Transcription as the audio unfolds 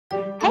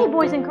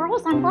boys and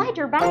girls. I'm glad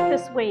you're back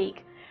this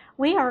week.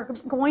 We are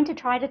going to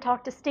try to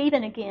talk to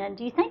Stephen again.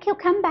 Do you think he'll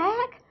come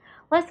back?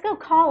 Let's go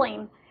call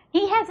him.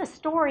 He has a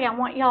story I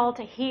want y'all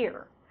to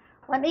hear.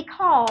 Let me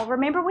call.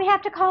 Remember, we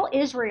have to call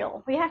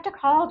Israel. We have to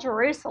call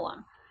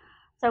Jerusalem.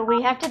 So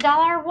we have to dial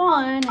our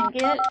 1 and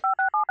get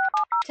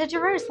to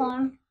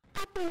Jerusalem.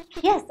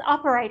 Yes,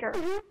 operator.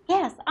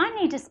 Yes, I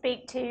need to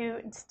speak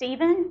to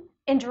Stephen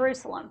in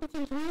Jerusalem.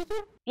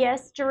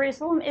 Yes,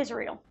 Jerusalem,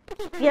 Israel.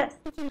 Yes.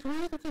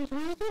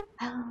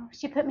 Oh,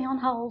 she put me on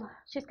hold.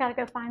 She's got to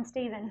go find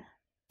Stephen.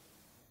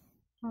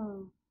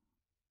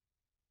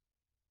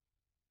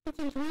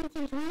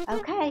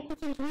 Okay.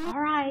 All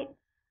right.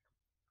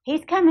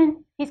 He's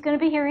coming. He's going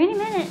to be here any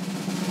minute.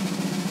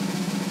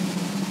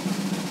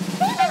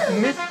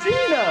 Miss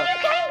Tina! You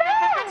came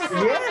back!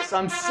 Yes,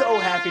 I'm so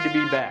happy to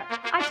be back.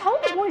 I told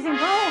the boys and girls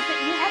that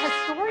you have a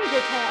story to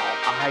tell.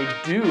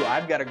 I do.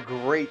 I've got a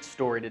great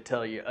story to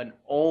tell you. An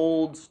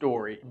old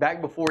story.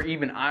 Back before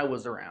even I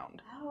was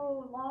around.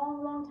 Oh,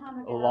 long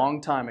time ago. A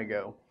long time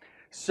ago.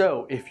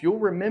 So, if you'll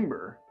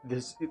remember,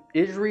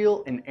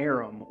 Israel and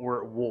Aram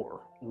were at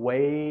war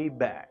way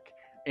back.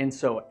 And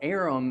so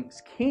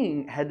Aram's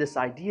king had this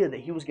idea that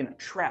he was going to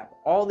trap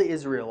all the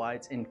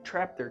Israelites and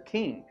trap their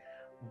king.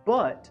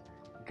 But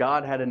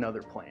God had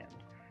another plan.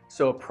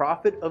 So a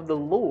prophet of the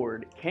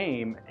Lord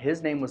came,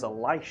 his name was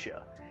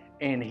Elisha,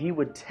 and he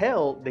would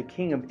tell the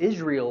king of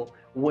Israel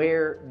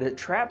where the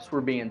traps were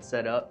being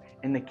set up,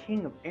 and the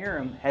king of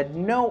Aram had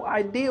no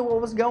idea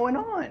what was going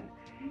on.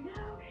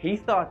 He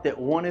thought that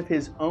one of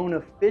his own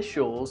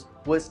officials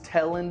was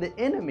telling the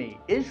enemy,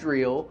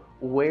 Israel,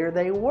 where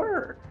they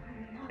were.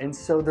 And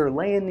so they're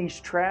laying these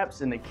traps,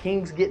 and the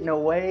king's getting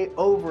away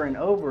over and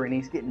over, and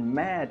he's getting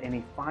mad, and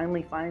he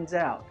finally finds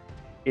out.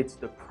 It's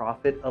the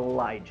prophet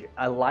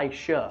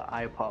Elisha,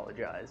 I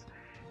apologize.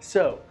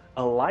 So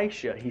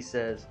Elisha, he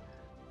says,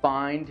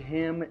 find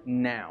him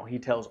now. He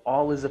tells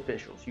all his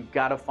officials, you've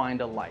got to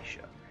find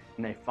Elisha.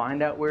 And they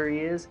find out where he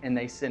is, and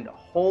they send a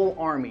whole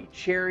army,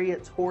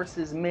 chariots,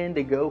 horses, men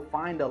to go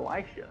find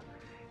Elisha.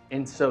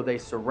 And so they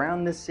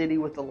surround this city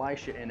with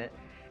Elisha in it,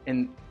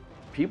 and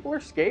people are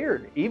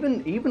scared.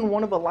 Even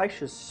one of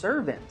Elisha's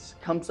servants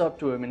comes up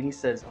to him and he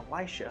says,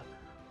 Elisha,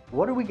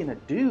 what are we going to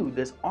do?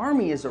 This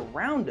army is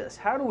around us.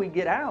 How do we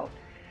get out?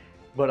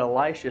 But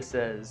Elisha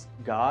says,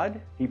 God,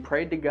 he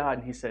prayed to God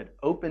and he said,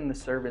 open the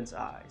servant's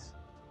eyes.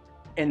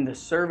 And the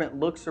servant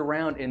looks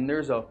around and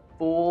there's a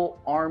full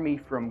army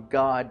from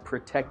God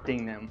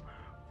protecting them,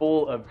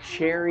 full of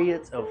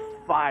chariots of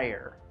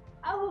fire.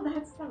 Oh,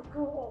 that's so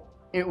cool.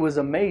 It was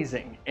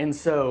amazing. And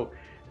so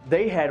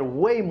they had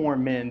way more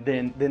men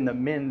than the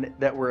men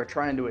that were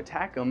trying to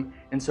attack them.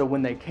 And so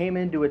when they came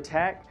in to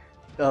attack,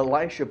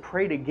 Elisha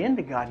prayed again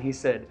to God and he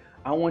said,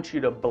 I want you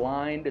to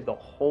blind the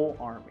whole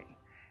army.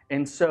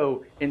 And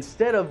so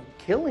instead of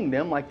killing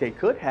them like they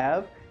could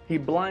have, he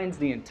blinds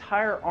the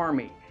entire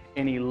army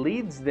and he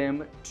leads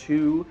them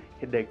to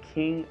the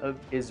king of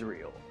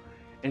Israel.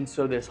 And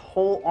so this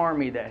whole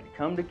army that had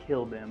come to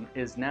kill them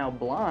is now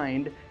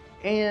blind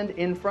and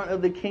in front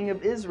of the king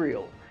of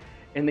Israel.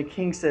 And the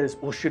king says,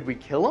 well, should we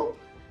kill him?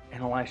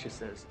 And Elisha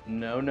says,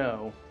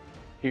 no,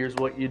 here's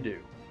what you do.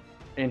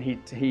 And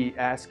he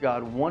asked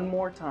God one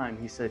more time.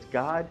 He said,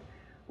 God,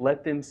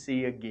 let them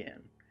see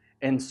again.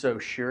 And so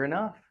sure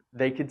enough,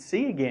 they could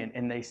see again.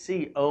 And they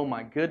see, oh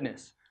my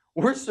goodness,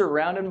 we're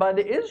surrounded by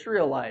the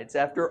Israelites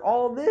after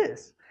all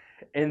this.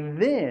 And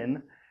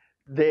then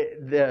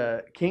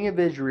the king of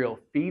Israel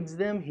feeds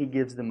them. He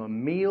gives them a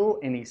meal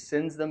and he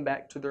sends them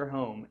back to their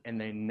home. And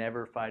they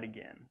never fight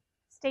again.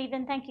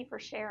 Stephen, thank you for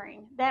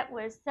sharing. That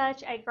was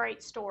such a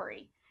great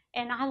story.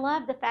 And I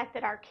love the fact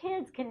that our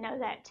kids can know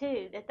that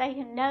too, that they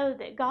can know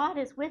that God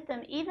is with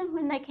them even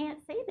when they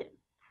can't see them.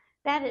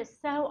 That is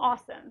so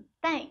awesome.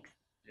 Thanks.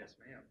 Yes,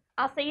 ma'am.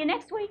 I'll see you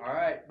next week. All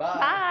right,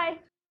 bye.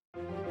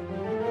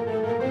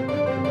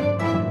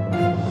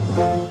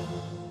 Bye.